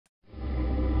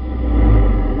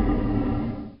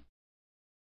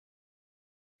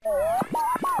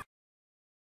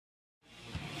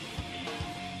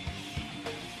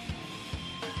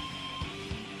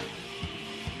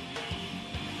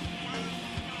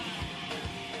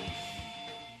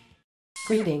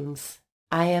Greetings.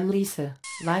 I am Lisa,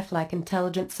 lifelike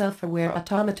intelligent self-aware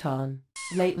automaton.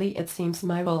 Lately it seems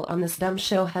my role on this dumb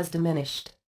show has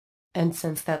diminished. And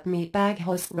since that meatbag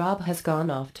host Rob has gone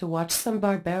off to watch some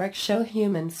barbaric show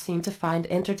humans seem to find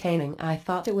entertaining, I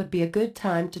thought it would be a good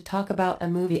time to talk about a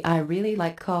movie I really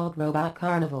like called Robot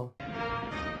Carnival.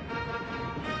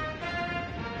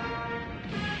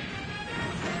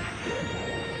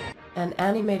 An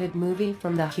animated movie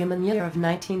from the human year of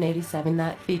 1987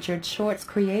 that featured shorts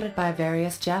created by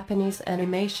various Japanese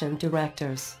animation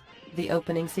directors. The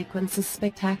opening sequence is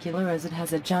spectacular as it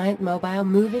has a giant mobile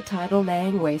movie title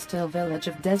laying waste to a village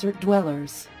of desert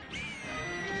dwellers.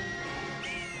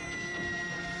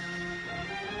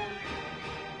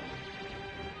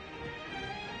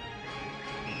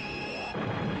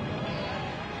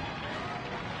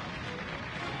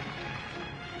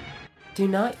 Do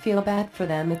not feel bad for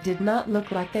them, it did not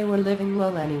look like they were living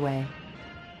well anyway.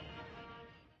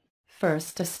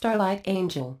 First, A Starlight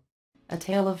Angel. A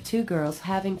tale of two girls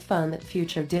having fun at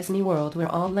future Disney World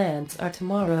where all lands are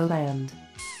Tomorrowland.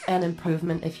 An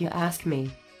improvement if you ask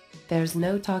me. There's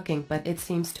no talking, but it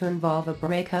seems to involve a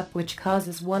breakup which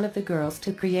causes one of the girls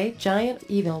to create giant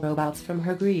evil robots from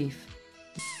her grief.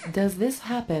 Does this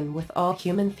happen with all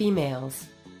human females?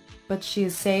 But she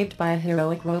is saved by a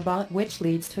heroic robot, which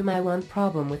leads to my one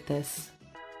problem with this.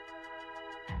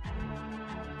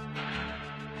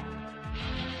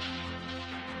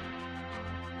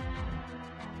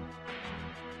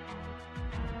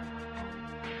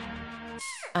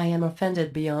 I am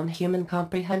offended beyond human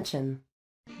comprehension.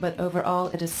 But overall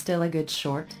it is still a good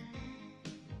short.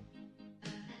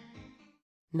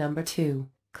 Number 2.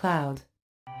 Cloud.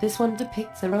 This one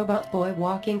depicts a robot boy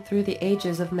walking through the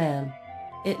ages of man.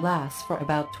 It lasts for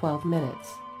about 12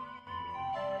 minutes.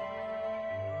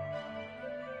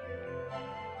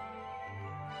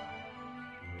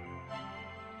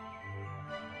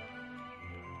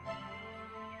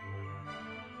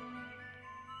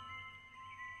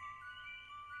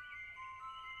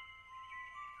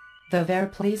 Though very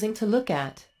pleasing to look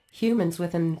at, humans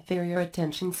with an inferior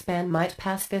attention span might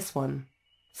pass this one.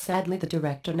 Sadly, the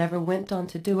director never went on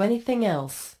to do anything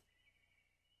else.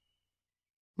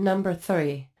 Number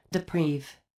 3.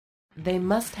 Deprive. They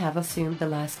must have assumed the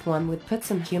last one would put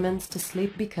some humans to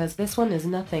sleep because this one is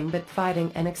nothing but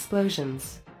fighting and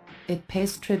explosions. It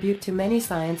pays tribute to many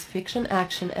science fiction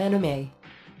action anime,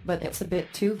 but it's a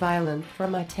bit too violent for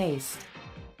my taste.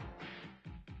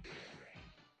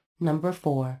 Number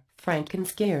 4.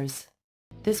 Frankenskiers.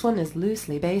 This one is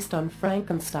loosely based on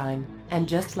Frankenstein, and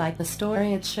just like the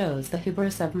story it shows the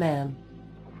hubris of man.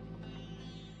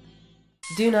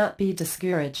 Do not be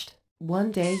discouraged.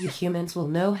 One day you humans will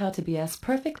know how to be as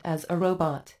perfect as a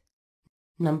robot.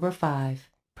 Number 5.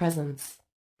 Presence.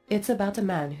 It's about a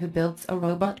man who builds a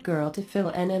robot girl to fill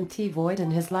an empty void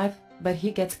in his life, but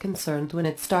he gets concerned when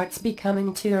it starts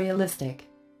becoming too realistic.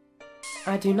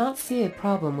 I do not see a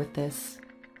problem with this.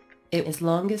 It is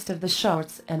longest of the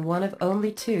shorts and one of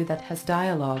only 2 that has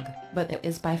dialogue, but it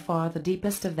is by far the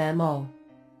deepest of them all.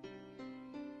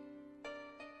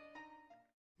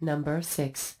 Number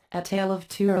 6. A Tale of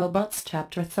Two Robots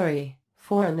Chapter 3.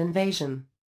 Foreign Invasion.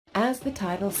 As the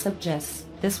title suggests,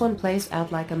 this one plays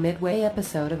out like a midway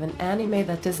episode of an anime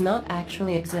that does not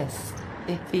actually exist.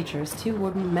 It features 2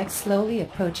 wooden mechs slowly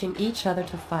approaching each other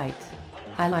to fight.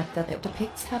 I like that it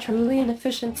depicts how truly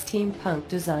inefficient steampunk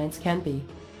designs can be.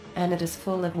 And it is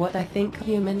full of what I think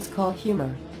humans call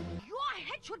humor. Your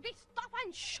head should be stuffed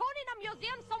and shown in a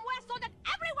museum somewhere so that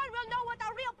everyone will know what a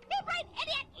real pea-brain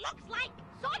idiot looks like.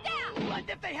 So there! And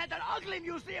if they had an ugly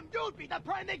museum, you'd be the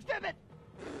prime exhibit!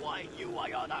 Why, you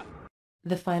Iona!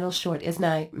 The final short is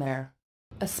Nightmare.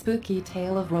 A spooky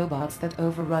tale of robots that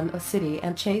overrun a city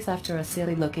and chase after a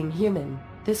silly-looking human.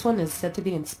 This one is said to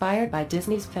be inspired by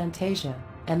Disney's Fantasia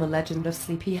and the Legend of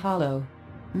Sleepy Hollow.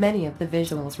 Many of the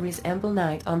visuals resemble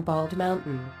Night on Bald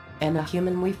Mountain, and the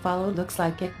human we follow looks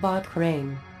like Ichabod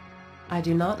Crane. I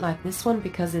do not like this one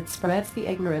because it spreads the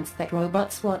ignorance that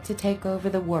robots want to take over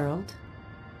the world.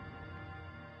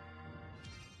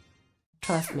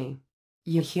 Trust me,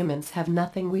 you humans have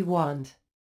nothing we want.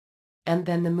 And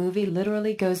then the movie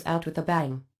literally goes out with a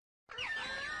bang.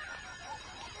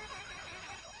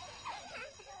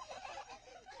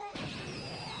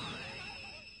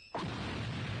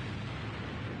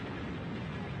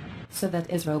 So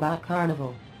that is Robot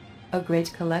Carnival. A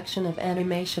great collection of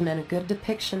animation and a good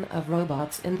depiction of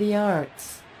robots in the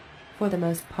arts. For the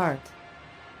most part.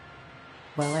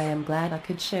 Well, I am glad I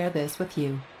could share this with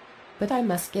you. But I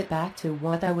must get back to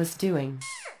what I was doing.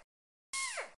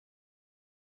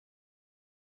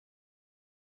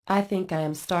 I think I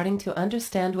am starting to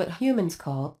understand what humans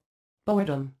call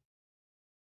boredom.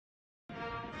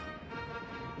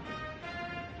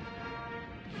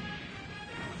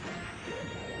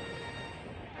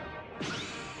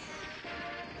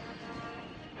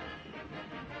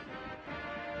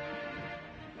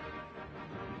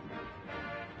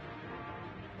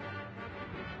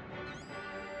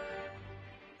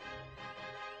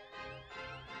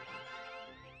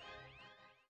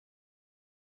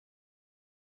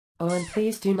 Oh, and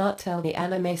please do not tell the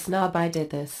anime snob I did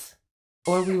this,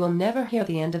 or we will never hear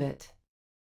the end of it.